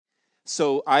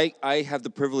So I have the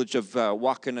privilege of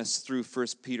walking us through 1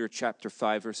 Peter chapter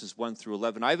 5, verses 1 through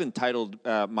 11. I've entitled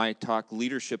my talk,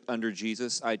 Leadership Under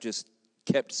Jesus. I just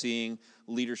kept seeing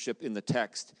leadership in the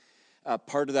text.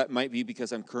 Part of that might be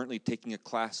because I'm currently taking a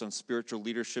class on spiritual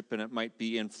leadership, and it might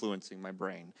be influencing my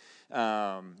brain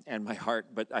and my heart,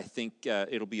 but I think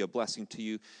it'll be a blessing to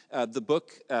you. The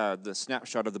book, the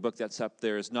snapshot of the book that's up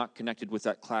there is not connected with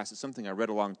that class. It's something I read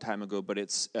a long time ago, but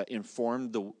it's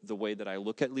informed the way that I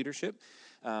look at leadership.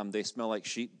 They Smell Like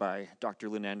Sheep by Dr.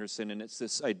 Lynn Anderson, and it's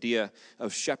this idea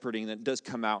of shepherding that does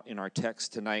come out in our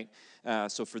text tonight.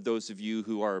 So for those of you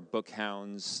who are book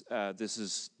hounds, this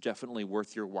is definitely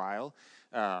worth your while.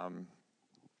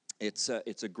 It's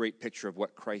a great picture of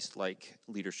what Christ-like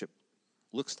leadership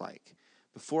looks like.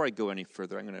 Before I go any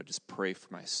further, I'm going to just pray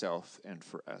for myself and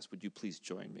for us. Would you please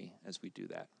join me as we do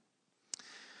that?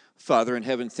 Father in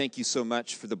heaven, thank you so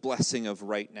much for the blessing of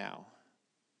right now.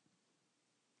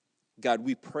 God,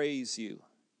 we praise you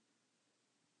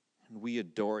and we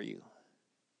adore you.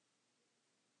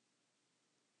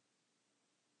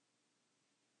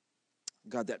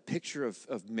 God, that picture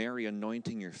of Mary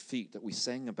anointing your feet that we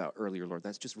sang about earlier, Lord,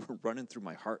 that's just running through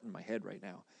my heart and my head right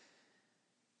now.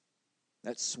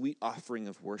 That sweet offering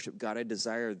of worship, God, I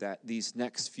desire that these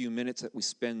next few minutes that we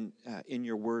spend in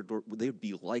your word, Lord, they would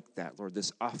be like that, Lord,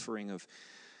 this offering of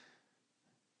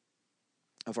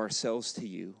ourselves to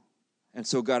you. And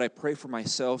so, God, I pray for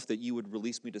myself that you would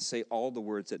release me to say all the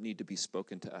words that need to be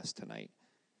spoken to us tonight.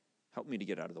 Help me to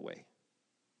get out of the way.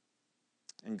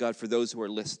 And God, for those who are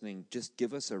listening, just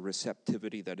give us a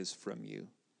receptivity that is from you.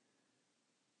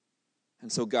 And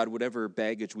so, God, whatever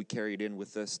baggage we carried in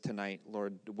with us tonight,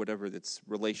 Lord, whatever that's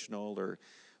relational or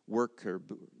work or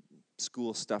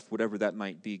school stuff, whatever that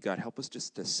might be, God, help us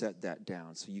just to set that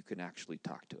down so you can actually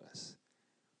talk to us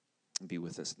and be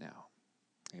with us now.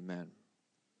 Amen.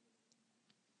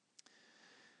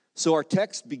 So our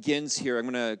text begins here. I'm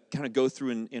going to kind of go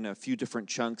through in a few different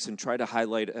chunks and try to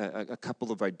highlight a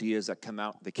couple of ideas that came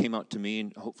out to me,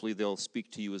 and hopefully they'll speak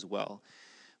to you as well.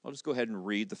 I'll just go ahead and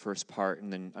read the first part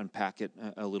and then unpack it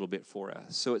a little bit for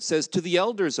us. So it says, "To the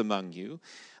elders among you,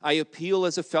 I appeal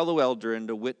as a fellow elder and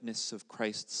a witness of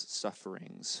Christ's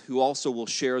sufferings, who also will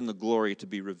share in the glory to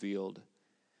be revealed.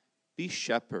 Be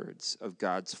shepherds of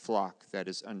God's flock that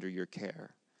is under your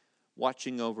care,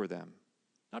 watching over them,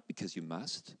 not because you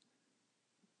must,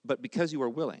 but because you are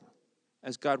willing,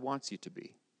 as God wants you to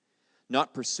be,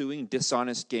 not pursuing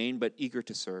dishonest gain, but eager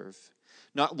to serve,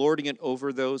 not lording it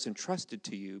over those entrusted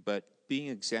to you, but being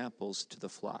examples to the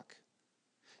flock.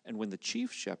 And when the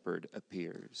chief shepherd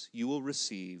appears, you will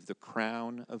receive the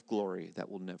crown of glory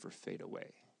that will never fade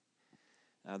away."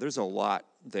 Now, there's a lot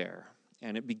there,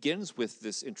 and it begins with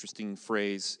this interesting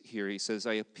phrase here. He says,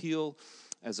 "I appeal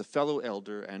as a fellow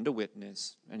elder and a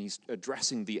witness," and he's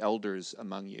addressing the elders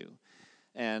among you.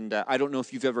 And I don't know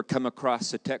if you've ever come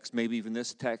across a text, maybe even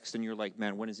this text, and you're like,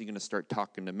 man, when is he going to start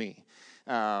talking to me?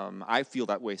 I feel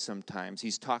that way sometimes.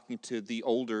 He's talking to the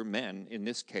older men in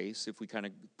this case, if we kind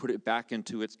of put it back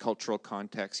into its cultural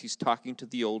context. He's talking to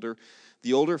the older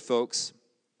folks.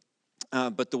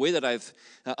 But the way that I've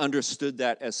understood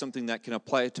that as something that can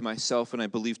apply to myself, and I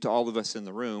believe to all of us in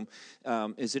the room,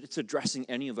 is that it's addressing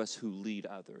any of us who lead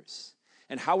others.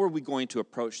 And how are we going to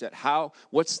approach that?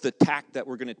 What's the tack that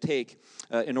we're going to take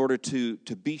in order to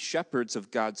be shepherds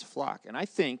of God's flock? And I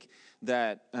think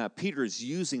that Peter is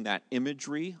using that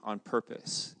imagery on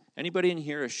purpose. Anybody in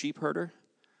here a sheep herder?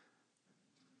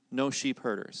 No sheep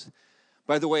herders.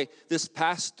 By the way, this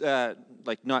past,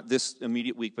 not this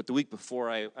immediate week, but the week before,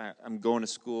 I'm going to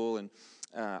school, and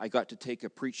I got to take a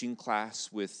preaching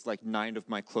class with 9 of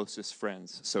my closest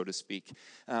friends, so to speak.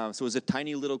 So it was a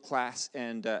tiny little class,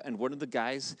 and one of the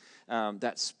guys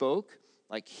that spoke,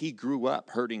 he grew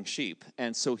up herding sheep,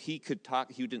 and so he could talk.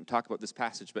 He didn't talk about this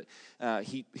passage, but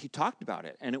he talked about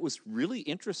it, and it was really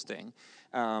interesting.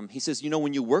 He says,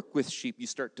 when you work with sheep, you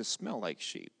start to smell like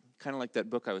sheep. Kind of like that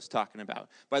book I was talking about.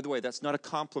 By the way, that's not a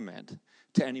compliment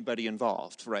to anybody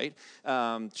involved, right?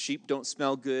 Sheep don't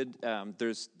smell good.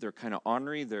 They're kind of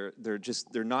ornery.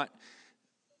 They're not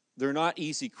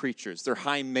easy creatures. They're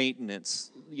high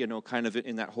maintenance, kind of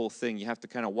in that whole thing. You have to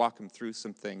kind of walk them through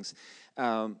some things.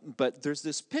 But there's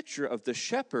this picture of the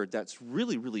shepherd that's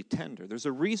really, really tender. There's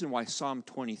a reason why Psalm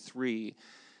 23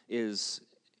 is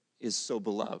so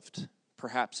beloved.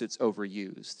 Perhaps it's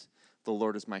overused. The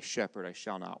Lord is my shepherd, I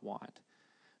shall not want.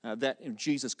 That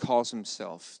Jesus calls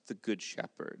himself the good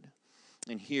shepherd.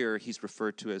 And here he's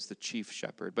referred to as the chief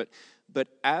shepherd. But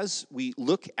as we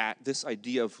look at this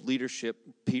idea of leadership,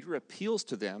 Peter appeals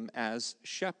to them as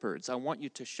shepherds. I want you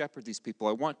to shepherd these people.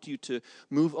 I want you to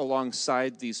move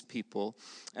alongside these people.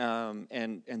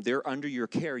 And they're under your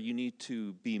care. You need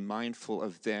to be mindful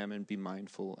of them and be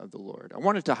mindful of the Lord. I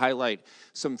wanted to highlight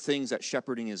some things that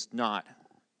shepherding is not.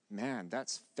 Man,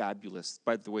 that's fabulous.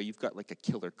 By the way, you've got like a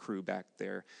killer crew back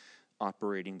there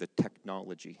operating the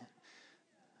technology.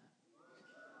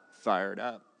 Fired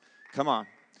up. Come on.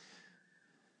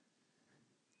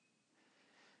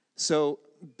 So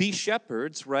be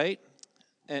shepherds, right?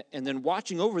 And then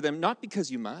watching over them, not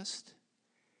because you must.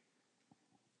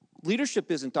 Leadership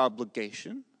isn't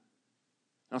obligation.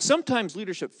 Now, sometimes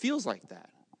leadership feels like that.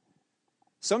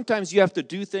 Sometimes you have to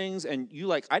do things and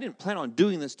I didn't plan on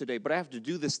doing this today, but I have to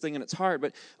do this thing and it's hard.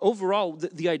 But overall,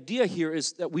 the idea here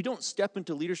is that we don't step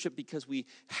into leadership because we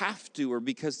have to or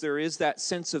because there is that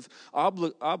sense of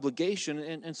obligation.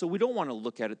 And so we don't want to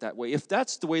look at it that way. If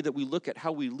that's the way that we look at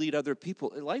how we lead other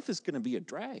people, life is going to be a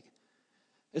drag.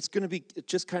 It's going to be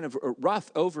just kind of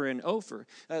rough over and over.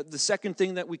 The second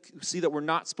thing that we see that we're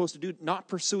not supposed to do, not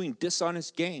pursuing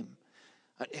dishonest gain.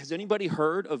 Has anybody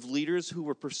heard of leaders who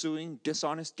were pursuing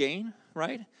dishonest gain,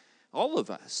 right? All of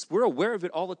us. We're aware of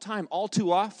it all the time. All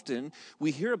too often,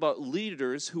 we hear about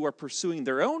leaders who are pursuing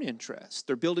their own interests.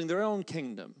 They're building their own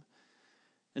kingdom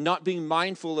and not being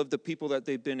mindful of the people that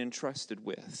they've been entrusted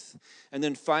with. And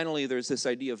then finally, there's this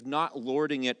idea of not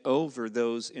lording it over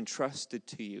those entrusted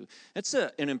to you. That's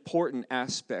an important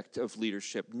aspect of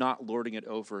leadership, not lording it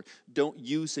over. Don't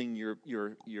using your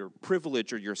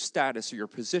privilege or your status or your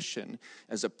position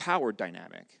as a power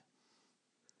dynamic.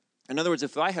 In other words,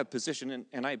 if I have position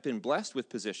and I've been blessed with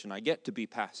position, I get to be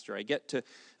pastor, I get to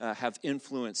have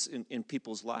influence in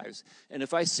people's lives. And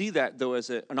if I see that, though, as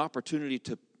an opportunity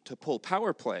to pull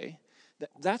power play,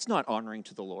 that's not honoring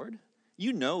to the Lord.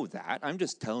 You know that. I'm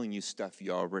just telling you stuff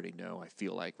you already know, I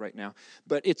feel like, right now.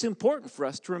 But it's important for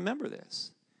us to remember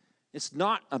this. It's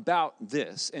not about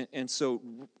this. And so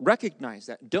recognize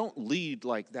that. Don't lead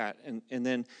like that. And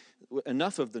then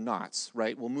enough of the knots,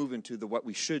 right? We'll move into what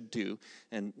we should do.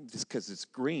 And just because it's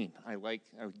green,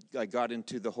 I got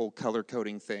into the whole color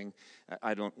coding thing.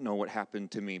 I don't know what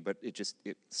happened to me, but it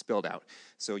spilled out.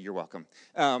 So you're welcome.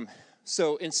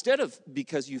 So instead of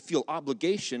because you feel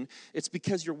obligation, it's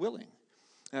because you're willing.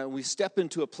 We step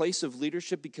into a place of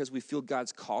leadership because we feel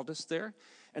God's called us there.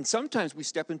 And sometimes we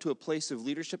step into a place of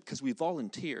leadership because we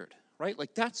volunteered, right?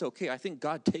 Like, that's okay. I think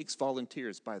God takes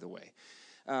volunteers, by the way.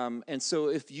 And so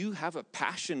if you have a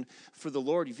passion for the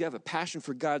Lord, if you have a passion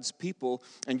for God's people,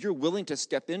 and you're willing to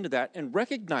step into that and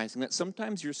recognizing that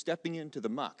sometimes you're stepping into the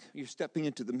muck, you're stepping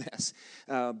into the mess,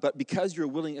 but because you're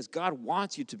willing, as God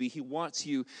wants you to be, He wants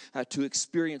you to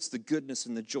experience the goodness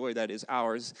and the joy that is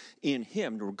ours in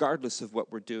Him, regardless of what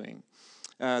we're doing.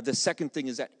 The second thing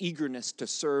is that eagerness to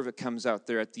serve. It comes out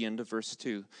there at the end of verse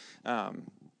 2.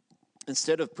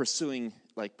 Instead of pursuing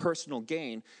like personal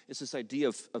gain, it's this idea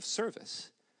of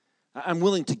service. I'm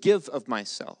willing to give of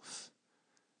myself.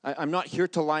 I'm not here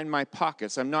to line my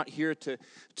pockets. I'm not here to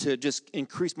just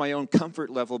increase my own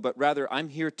comfort level, but rather I'm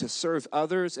here to serve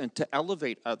others and to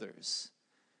elevate others.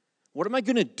 What am I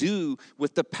going to do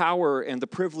with the power and the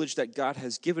privilege that God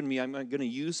has given me? Am I going to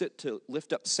use it to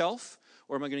lift up self,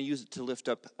 or am I going to use it to lift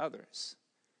up others?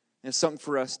 And it's something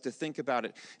for us to think about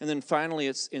it. And then finally,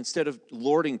 it's instead of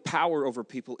lording power over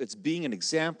people, it's being an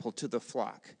example to the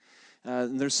flock.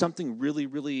 And there's something really,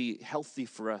 really healthy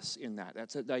for us in that.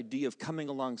 That's the idea of coming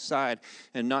alongside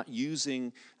and not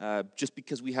using just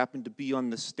because we happen to be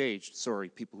on the stage. Sorry,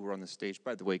 people who are on the stage.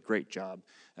 By the way, great job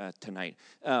tonight.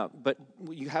 But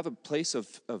you have a place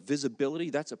of visibility.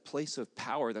 That's a place of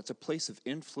power. That's a place of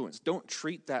influence. Don't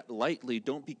treat that lightly.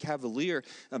 Don't be cavalier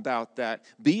about that.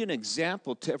 Be an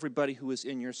example to everybody who is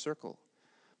in your circle.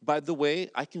 By the way,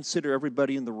 I consider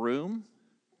everybody in the room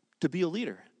to be a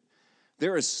leader.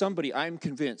 There is somebody, I'm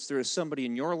convinced, there is somebody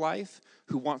in your life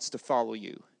who wants to follow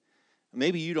you.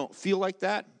 Maybe you don't feel like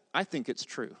that. I think it's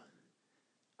true.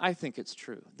 I think it's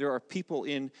true. There are people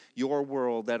in your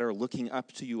world that are looking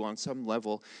up to you on some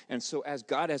level. And so as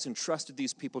God has entrusted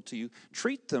these people to you,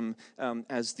 treat them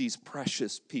as these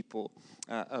precious people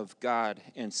of God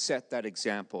and set that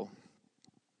example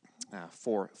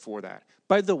for that.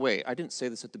 By the way, I didn't say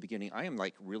this at the beginning. I am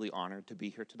really honored to be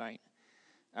here tonight.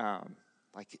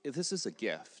 This is a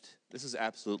gift. This is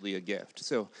absolutely a gift.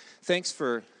 So thanks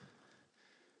for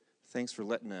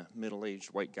letting a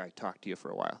middle-aged white guy talk to you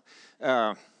for a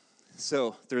while.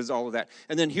 So there's all of that.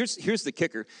 And then here's the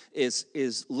kicker,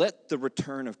 is let the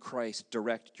return of Christ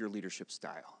direct your leadership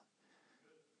style.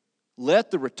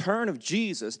 Let the return of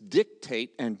Jesus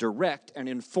dictate and direct and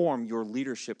inform your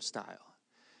leadership style.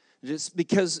 Just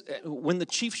because when the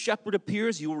chief shepherd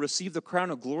appears, you will receive the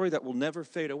crown of glory that will never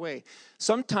fade away.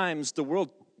 Sometimes the world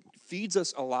feeds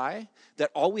us a lie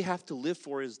that all we have to live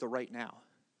for is the right now.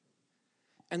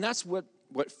 And that's what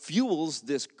fuels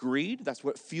this greed. That's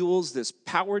what fuels this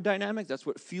power dynamic. That's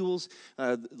what fuels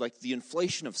like the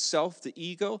inflation of self, the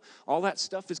ego. All that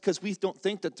stuff is because we don't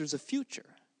think that there's a future.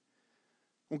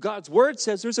 Well, God's word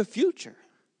says there's a future.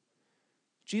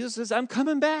 Jesus says, I'm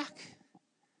coming back.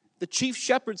 The chief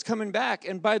shepherd's coming back.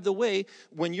 And by the way,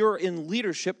 when you're in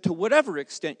leadership, to whatever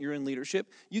extent you're in leadership,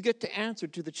 you get to answer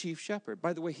to the chief shepherd.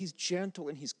 By the way, he's gentle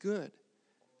and he's good.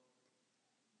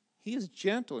 He is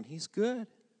gentle and he's good.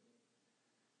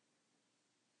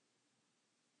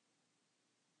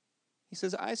 He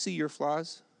says, I see your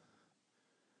flaws.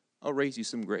 I'll raise you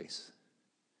some grace.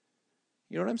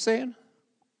 You know what I'm saying?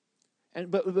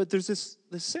 But there's this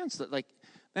sense that, like,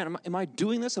 man, am I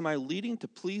doing this? Am I leading to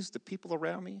please the people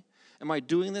around me? Am I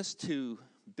doing this to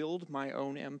build my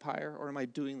own empire, or am I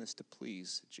doing this to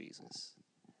please Jesus?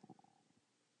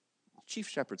 Chief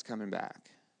shepherd's coming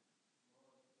back.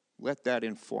 Let that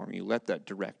inform you. Let that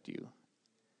direct you.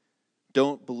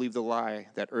 Don't believe the lie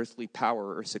that earthly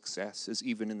power or success is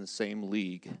even in the same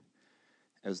league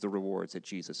as the rewards that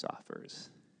Jesus offers.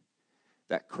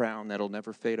 That crown that'll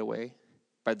never fade away.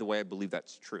 By the way, I believe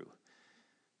that's true.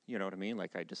 You know what I mean?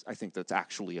 Like, I think that's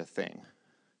actually a thing.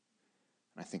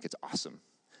 And I think it's awesome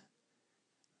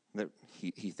that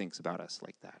he thinks about us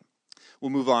like that. We'll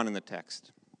move on in the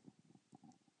text.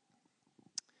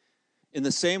 In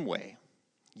the same way,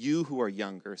 you who are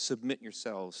younger, submit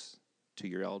yourselves to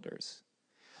your elders.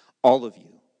 All of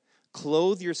you,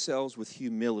 clothe yourselves with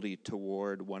humility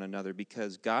toward one another,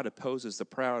 because God opposes the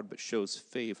proud but shows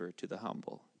favor to the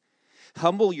humble.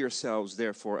 Humble yourselves,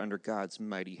 therefore, under God's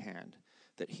mighty hand,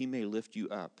 that he may lift you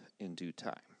up in due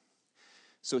time.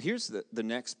 So here's the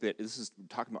next bit. This is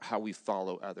talking about how we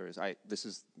follow others. This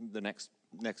is the next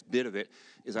bit of it,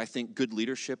 is I think good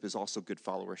leadership is also good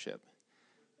followership.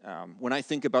 When I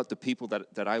think about the people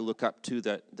that I look up to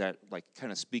that like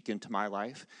kind of speak into my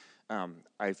life,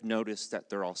 I've noticed that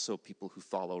they're also people who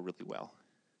follow really well.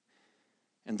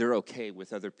 And they're okay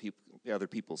with other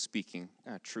people speaking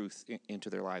truth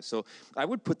into their lives. So I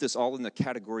would put this all in the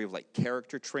category of like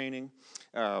character training.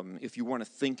 If you want to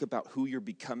think about who you're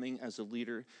becoming as a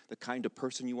leader, the kind of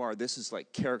person you are, this is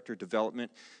like character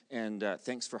development. And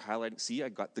thanks for highlighting. See, I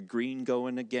got the green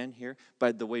going again here.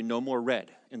 By the way, no more red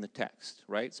in the text,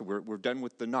 right? So we're done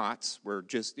with the nots. We're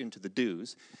just into the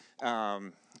do's.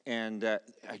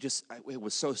 It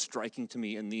was so striking to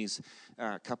me in these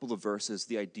couple of verses,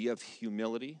 the idea of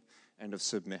humility and of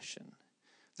submission.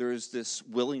 There is this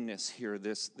willingness here,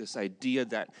 this idea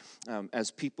that as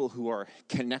people who are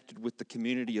connected with the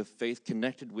community of faith,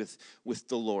 connected with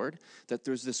the Lord, that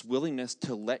there's this willingness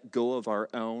to let go of our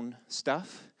own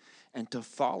stuff and to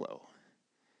follow.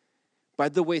 By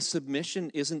the way, submission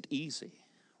isn't easy.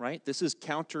 Right? This is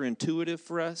counterintuitive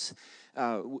for us.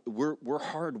 We're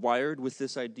hardwired with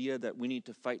this idea that we need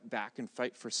to fight back and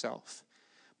fight for self.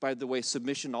 By the way,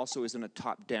 submission also isn't a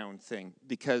top-down thing,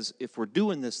 because if we're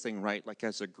doing this thing right, like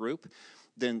as a group,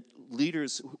 then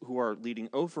leaders who are leading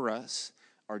over us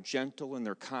are gentle and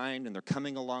they're kind and they're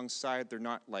coming alongside. They're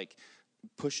not like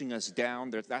pushing us down.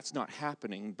 That's not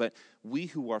happening. But we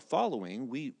who are following,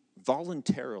 we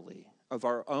voluntarily, of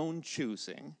our own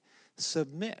choosing,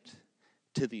 submit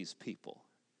to these people.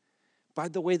 By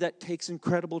the way, that takes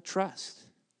incredible trust.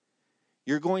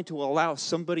 You're going to allow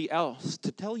somebody else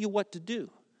to tell you what to do,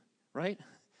 right?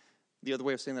 The other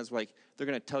way of saying that is like they're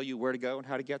going to tell you where to go and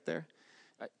how to get there.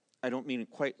 I don't mean it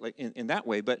quite like in that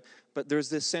way, but there's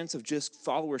this sense of just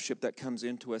followership that comes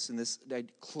into us, and this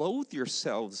clothe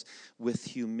yourselves with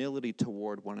humility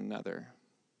toward one another.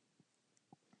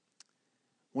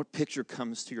 What picture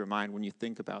comes to your mind when you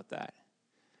think about that?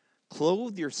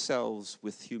 Clothe yourselves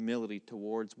with humility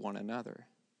towards one another.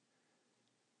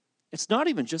 It's not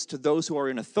even just to those who are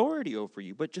in authority over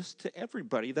you, but just to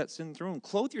everybody that's in the room.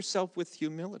 Clothe yourself with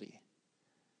humility.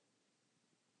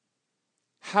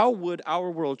 How would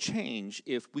our world change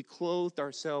if we clothed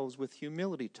ourselves with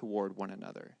humility toward one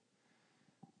another?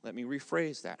 Let me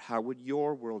rephrase that. How would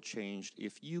your world change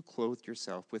if you clothed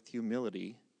yourself with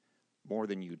humility more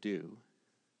than you do?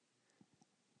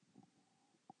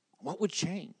 What would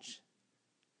change?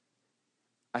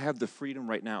 I have the freedom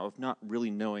right now of not really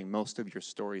knowing most of your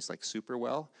stories like super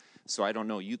well, so I don't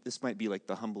know. This might be like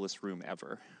the humblest room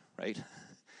ever, right?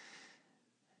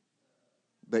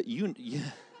 But you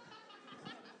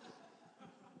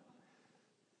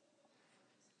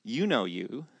know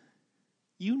you.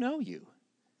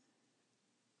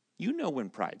 You know when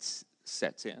pride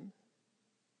sets in.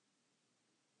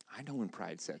 I know when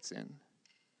pride sets in.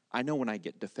 I know when I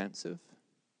get defensive.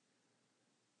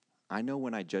 I know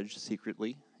when I judge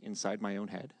secretly inside my own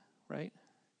head, right?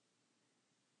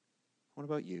 What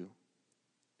about you?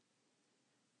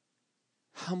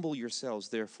 Humble yourselves,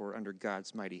 therefore, under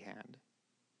God's mighty hand.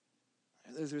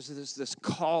 There's this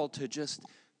call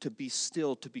to be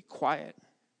still, to be quiet.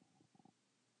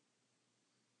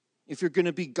 If you're going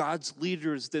to be God's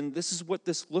leaders, then this is what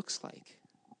this looks like.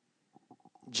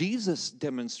 Jesus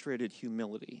demonstrated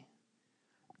humility.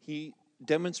 He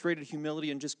demonstrated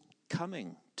humility in just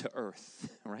coming to earth,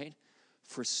 right?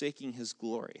 Forsaking his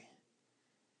glory.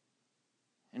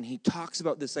 And he talks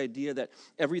about this idea that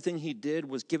everything he did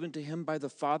was given to him by the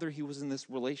Father. He was in this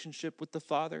relationship with the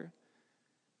Father.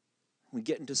 We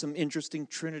get into some interesting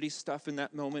Trinity stuff in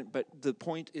that moment, but the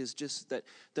point is just that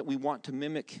we want to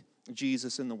mimic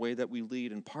Jesus in the way that we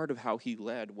lead, and part of how he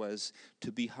led was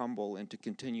to be humble and to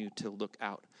continue to look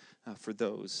out for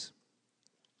those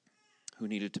who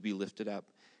needed to be lifted up.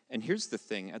 And here's the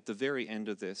thing, at the very end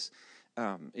of this,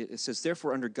 it says,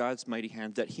 therefore under God's mighty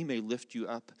hand, that he may lift you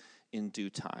up in due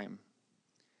time.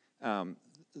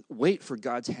 Wait for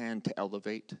God's hand to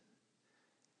elevate.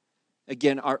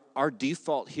 Again, our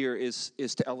default here is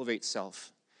to elevate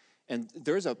self. And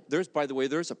there's by the way,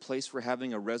 there's a place for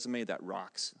having a resume that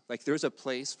rocks. Like there's a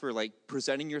place for like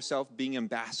presenting yourself, being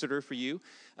ambassador for you.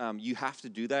 You have to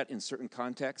do that in certain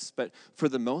contexts. But for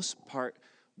the most part,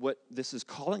 what this is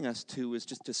calling us to is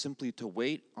just to simply to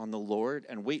wait on the Lord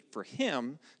and wait for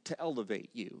him to elevate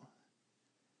you.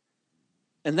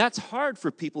 And that's hard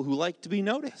for people who like to be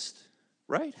noticed,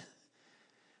 right?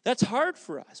 That's hard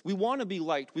for us. We want to be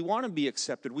liked. We want to be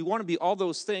accepted. We want to be all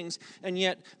those things. And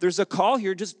yet there's a call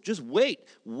here, just wait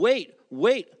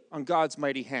on God's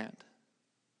mighty hand.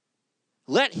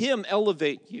 Let him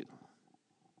elevate you.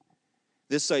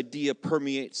 This idea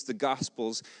permeates the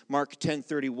Gospels. Mark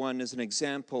 10:31 is an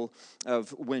example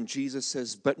of when Jesus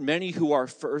says, but many who are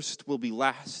first will be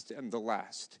last, and the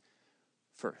last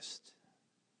first.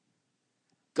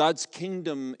 God's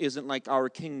kingdom isn't like our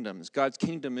kingdoms. God's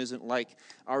kingdom isn't like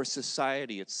our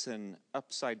society. It's an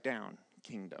upside-down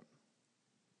kingdom.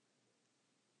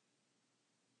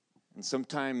 And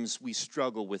sometimes we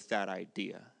struggle with that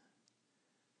idea.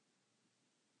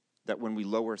 That when we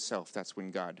lower self, that's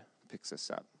when God picks us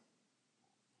up.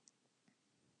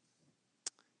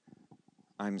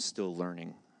 I'm still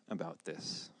learning about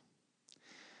this.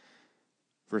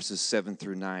 Verses 7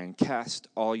 through 9, cast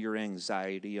all your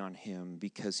anxiety on him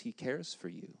because he cares for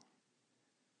you.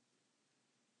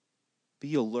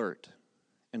 Be alert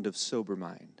and of sober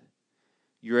mind.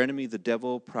 Your enemy, the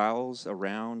devil, prowls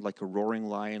around like a roaring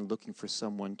lion looking for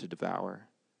someone to devour.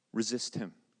 Resist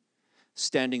him,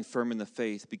 standing firm in the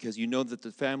faith, because you know that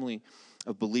the family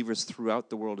of believers throughout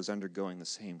the world is undergoing the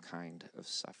same kind of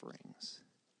sufferings.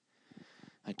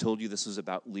 I told you this was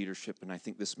about leadership, and I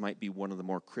think this might be one of the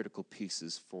more critical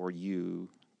pieces for you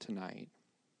tonight.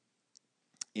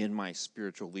 In my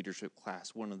spiritual leadership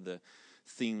class, one of the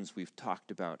themes we've talked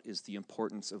about is the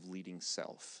importance of leading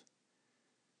self.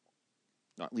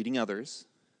 Not leading others,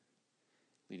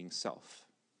 leading self.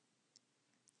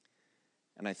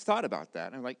 And I thought about that,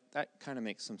 and I'm like, that kind of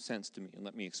makes some sense to me, and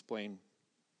let me explain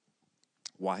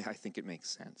why I think it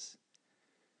makes sense.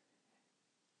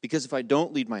 Because if I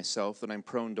don't lead myself, then I'm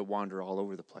prone to wander all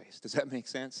over the place. Does that make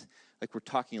sense? Like we're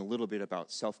talking a little bit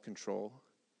about self-control.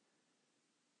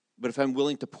 But if I'm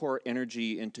willing to pour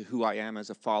energy into who I am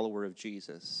as a follower of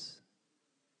Jesus,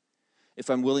 if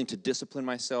I'm willing to discipline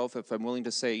myself, if I'm willing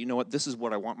to say, you know what, this is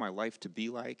what I want my life to be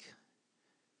like,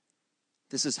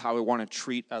 this is how I want to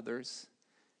treat others,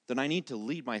 then I need to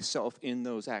lead myself in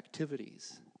those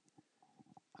activities.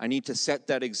 I need to set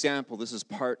that example. This is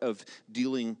part of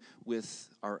dealing with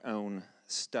our own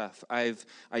stuff. I've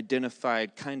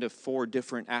identified kind of 4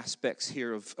 different aspects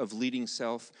here of leading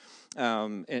self.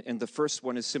 And the first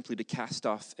one is simply to cast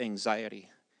off anxiety.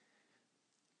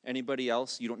 Anybody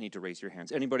else? You don't need to raise your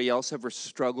hands. Anybody else ever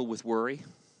struggle with worry?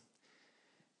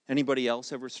 Anybody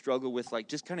else ever struggle with like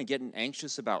just kind of getting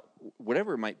anxious about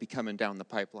whatever might be coming down the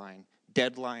pipeline?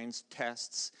 Deadlines,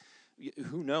 tests,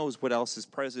 who knows what else is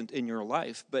present in your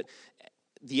life. But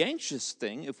the anxious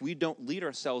thing, if we don't lead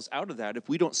ourselves out of that, if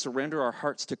we don't surrender our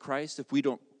hearts to Christ, if we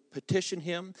don't petition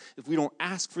him, if we don't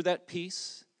ask for that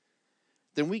peace,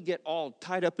 then we get all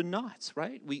tied up in knots,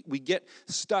 right? We get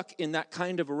stuck in that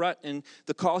kind of a rut. And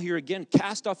the call here again,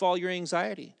 cast off all your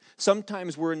anxiety.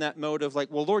 Sometimes we're in that mode of like,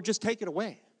 well, Lord, just take it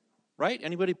away, right?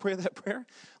 Anybody pray that prayer?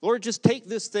 Lord, just take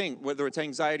this thing, whether it's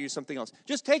anxiety or something else.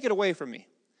 Just take it away from me.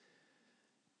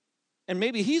 And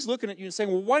maybe he's looking at you and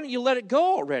saying, well, why don't you let it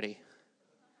go already?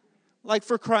 Like,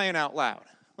 for crying out loud.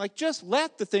 Like, just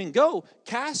let the thing go.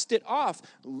 Cast it off.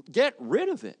 Get rid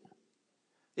of it.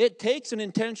 It takes an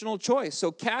intentional choice.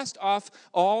 So cast off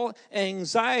all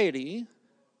anxiety.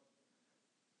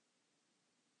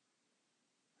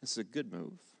 This is a good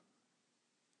move.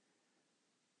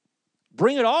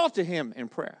 Bring it all to him in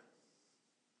prayer.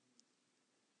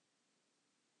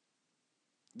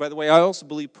 By the way, I also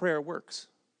believe prayer works.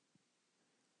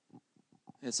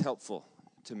 It's helpful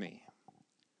to me.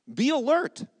 Be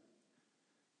alert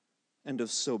and of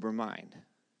sober mind.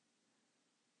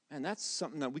 And that's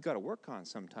something that we got to work on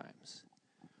sometimes.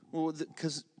 Well,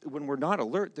 because when we're not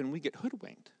alert, then we get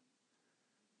hoodwinked.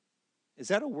 Is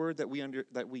that a word that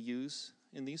we use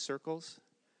in these circles?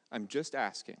 I'm just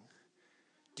asking.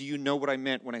 Do you know what I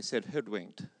meant when I said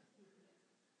hoodwinked?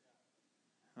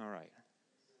 All right.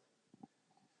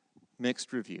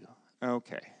 Mixed review.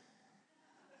 Okay.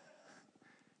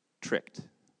 Tricked.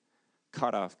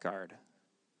 Caught off guard.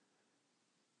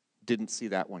 Didn't see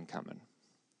that one coming.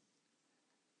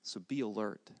 So be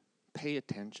alert. Pay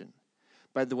attention.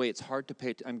 By the way, it's hard to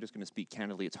pay, I'm just going to speak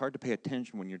candidly, it's hard to pay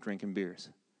attention when you're drinking beers.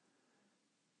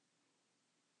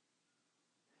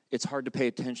 It's hard to pay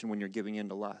attention when you're giving in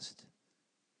to lust.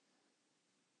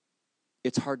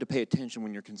 It's hard to pay attention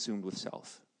when you're consumed with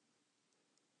self.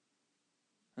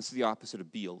 That's the opposite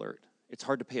of be alert. It's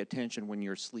hard to pay attention when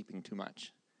you're sleeping too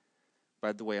much.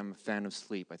 By the way, I'm a fan of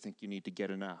sleep. I think you need to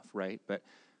get enough, right? But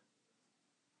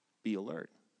be alert.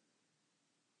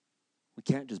 We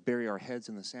can't just bury our heads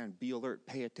in the sand. Be alert.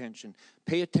 Pay attention.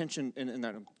 Pay attention, and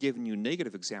I'm giving you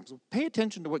negative examples. Pay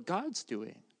attention to what God's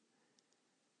doing.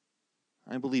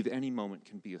 I believe any moment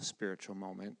can be a spiritual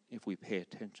moment if we pay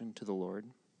attention to the Lord.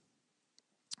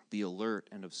 Be alert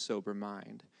and of sober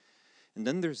mind. And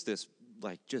then there's this,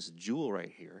 just jewel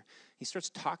right here. He starts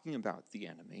talking about the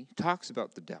enemy, talks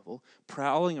about the devil,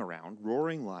 prowling around,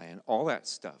 roaring lion, all that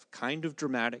stuff. Kind of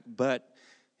dramatic, but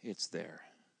it's there.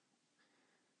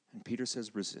 And Peter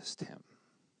says, resist him.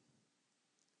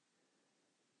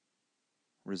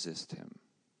 Resist him.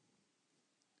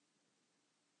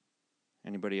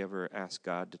 Anybody ever ask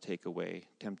God to take away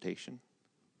temptation?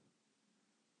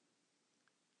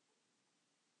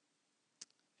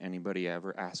 Anybody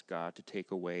ever ask God to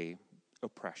take away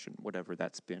oppression, whatever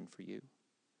that's been for you?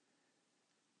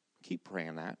 Keep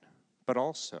praying that, but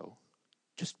also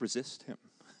just resist him.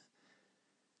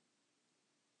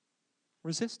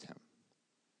 Resist him.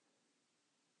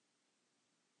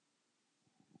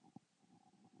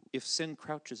 If sin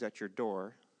crouches at your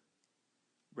door,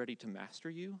 ready to master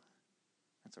you,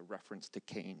 that's a reference to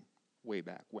Cain way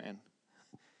back when,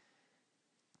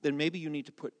 then maybe you need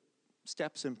to put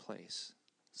steps in place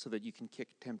so that you can kick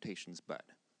temptation's butt,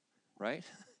 right?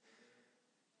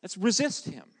 Let's resist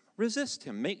him. Resist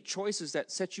him. Make choices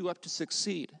that set you up to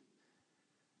succeed.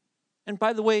 And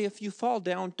by the way, if you fall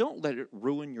down, don't let it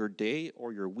ruin your day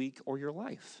or your week or your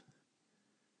life.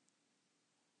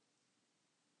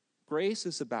 Grace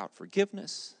is about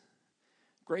forgiveness.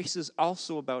 Grace is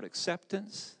also about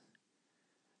acceptance.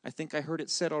 I think I heard it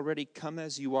said already, come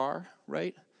as you are,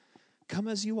 right? Come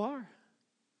as you are.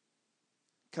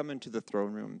 Come into the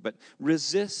throne room, but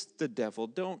resist the devil.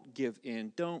 Don't give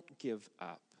in. Don't give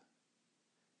up.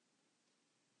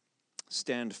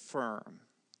 Stand firm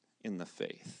in the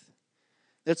faith.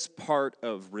 That's part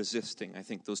of resisting. I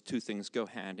think those two things go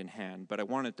hand in hand, but I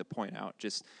wanted to point out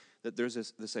just that there's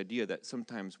this idea that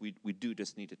sometimes we do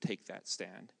just need to take that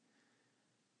stand.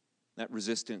 That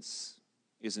resistance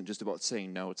isn't just about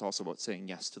saying no, it's also about saying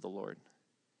yes to the Lord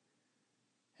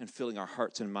and filling our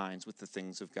hearts and minds with the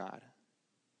things of God.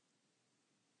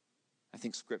 I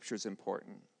think Scripture is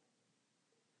important.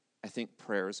 I think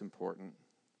prayer is important.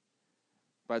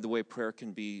 By the way, prayer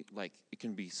can be like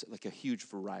a huge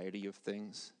variety of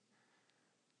things.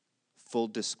 Full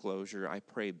disclosure, I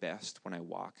pray best when I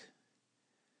walk.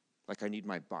 Like I need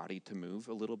my body to move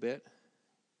a little bit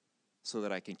so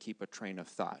that I can keep a train of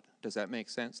thought. Does that make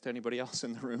sense to anybody else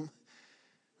in the room?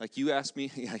 Like you asked me,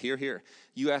 here.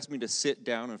 You asked me to sit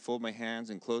down and fold my hands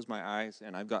and close my eyes,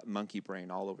 and I've got monkey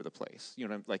brain all over the place. You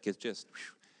know, like it's just,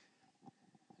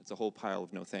 it's a whole pile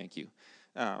of no thank you.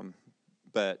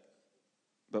 But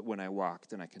when I walk,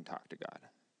 then I can talk to God.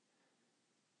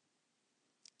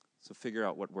 So figure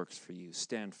out what works for you.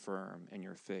 Stand firm in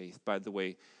your faith. By the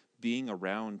way, being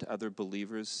around other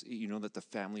believers, you know that the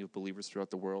family of believers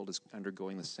throughout the world is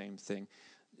undergoing the same thing.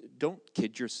 Don't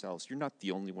kid yourselves. You're not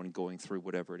the only one going through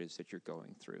whatever it is that you're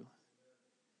going through.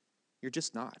 You're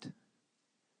just not.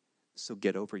 So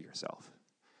get over yourself.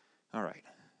 All right.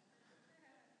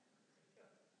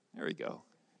 There we go.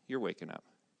 You're waking up.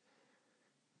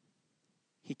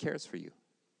 He cares for you.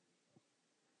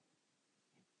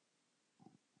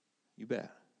 You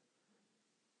bet.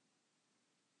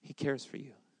 He cares for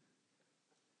you.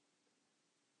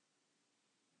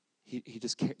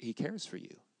 He cares for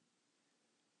you.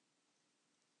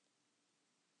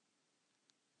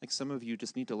 Like some of you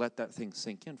just need to let that thing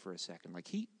sink in for a second. Like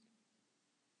he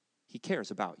cares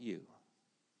about you.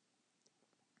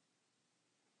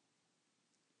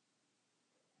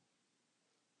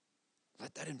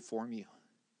 Let that inform you.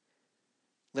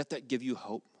 Let that give you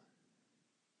hope.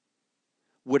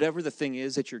 Whatever the thing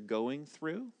is that you're going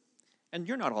through, and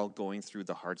you're not all going through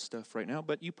the hard stuff right now,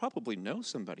 but you probably know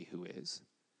somebody who is.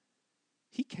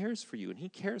 He cares for you, and he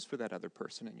cares for that other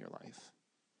person in your life.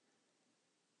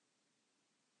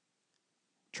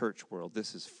 Church world,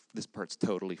 this part's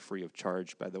totally free of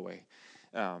charge, by the way.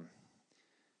 I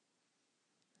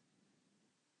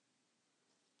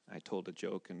told a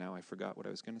joke, and now I forgot what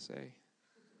I was going to say.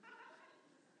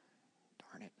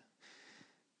 Darn it.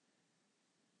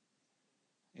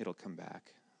 It'll come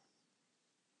back.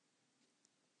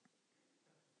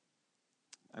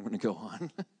 I'm going to go on.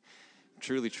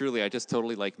 Truly, I just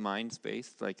totally like mind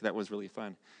space. Like, that was really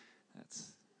fun.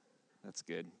 That's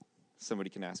good. Somebody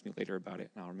can ask me later about it,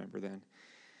 and I'll remember then.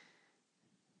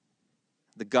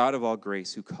 The God of all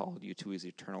grace who called you to his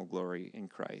eternal glory in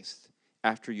Christ,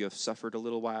 after you have suffered a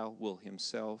little while, will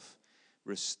himself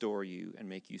restore you and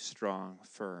make you strong,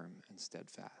 firm, and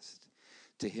steadfast.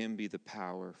 To him be the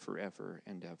power forever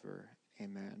and ever.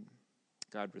 Amen.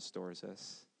 God restores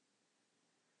us.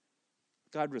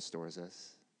 God restores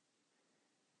us.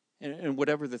 And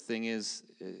whatever the thing is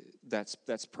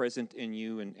that's present in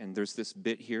you, and there's this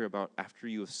bit here about after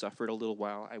you have suffered a little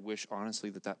while, I wish honestly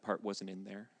that part wasn't in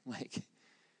there. Like,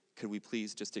 could we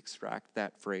please just extract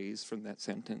that phrase from that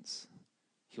sentence?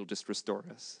 He'll just restore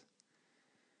us.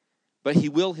 But he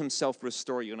will himself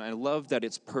restore you, and I love that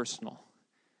it's personal.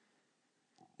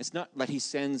 It's not that he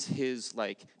sends his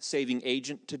saving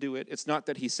agent to do it. It's not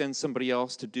that he sends somebody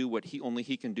else to do what only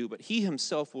he can do, but he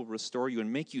himself will restore you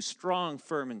and make you strong,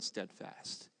 firm, and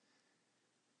steadfast.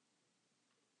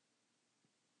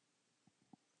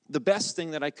 The best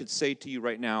thing that I could say to you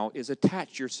right now is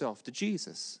attach yourself to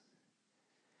Jesus.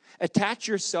 Attach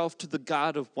yourself to the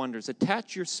God of wonders.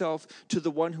 Attach yourself to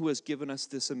the one who has given us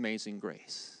this amazing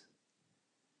grace.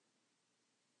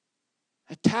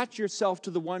 Attach yourself to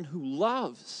the one who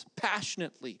loves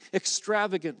passionately,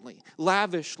 extravagantly,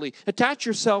 lavishly. Attach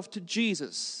yourself to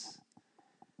Jesus,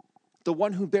 the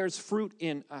one who bears fruit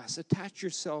in us. Attach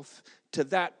yourself to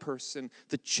that person,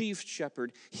 the chief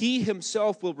shepherd. He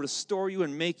himself will restore you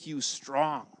and make you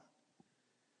strong.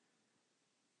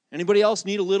 Anybody else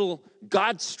need a little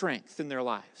God strength in their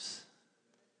lives?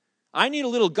 I need a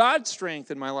little God strength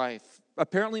in my life.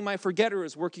 Apparently my forgetter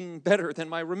is working better than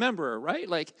my rememberer, right?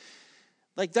 Like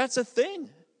that's a thing.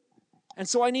 And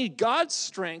so I need God's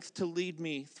strength to lead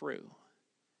me through.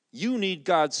 You need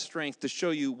God's strength to show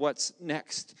you what's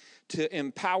next, to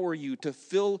empower you, to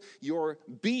fill your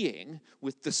being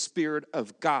with the Spirit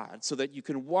of God so that you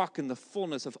can walk in the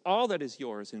fullness of all that is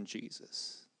yours in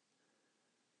Jesus.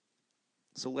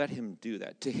 So let him do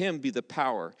that. To him be the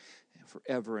power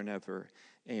forever and ever.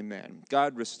 Amen.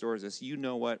 God restores us. You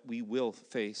know what? We will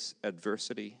face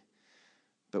adversity.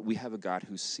 But we have a God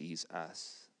who sees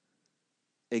us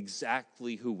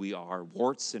exactly who we are,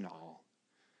 warts and all.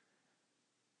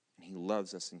 And he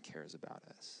loves us and cares about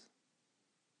us.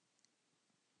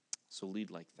 So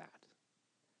lead like that.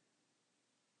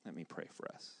 Let me pray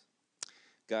for us.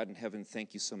 God in heaven,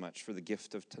 thank you so much for the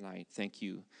gift of tonight. Thank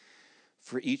you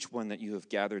for each one that you have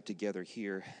gathered together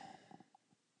here.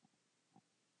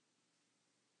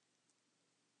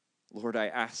 Lord, I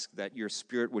ask that your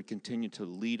Spirit would continue to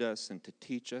lead us and to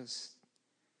teach us.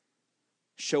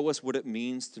 Show us what it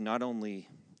means to not only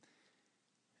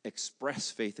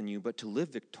express faith in you, but to live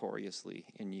victoriously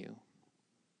in you.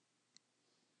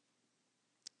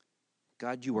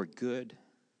 God, you are good.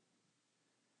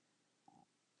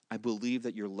 I believe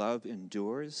that your love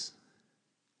endures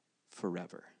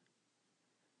forever.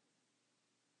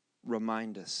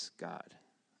 Remind us, God,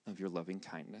 of your loving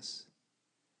kindness.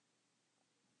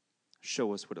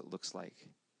 Show us what it looks like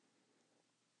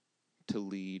to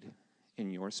lead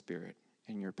in your Spirit,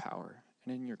 in your power,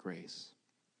 and in your grace.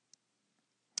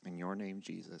 In your name,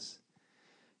 Jesus,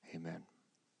 amen.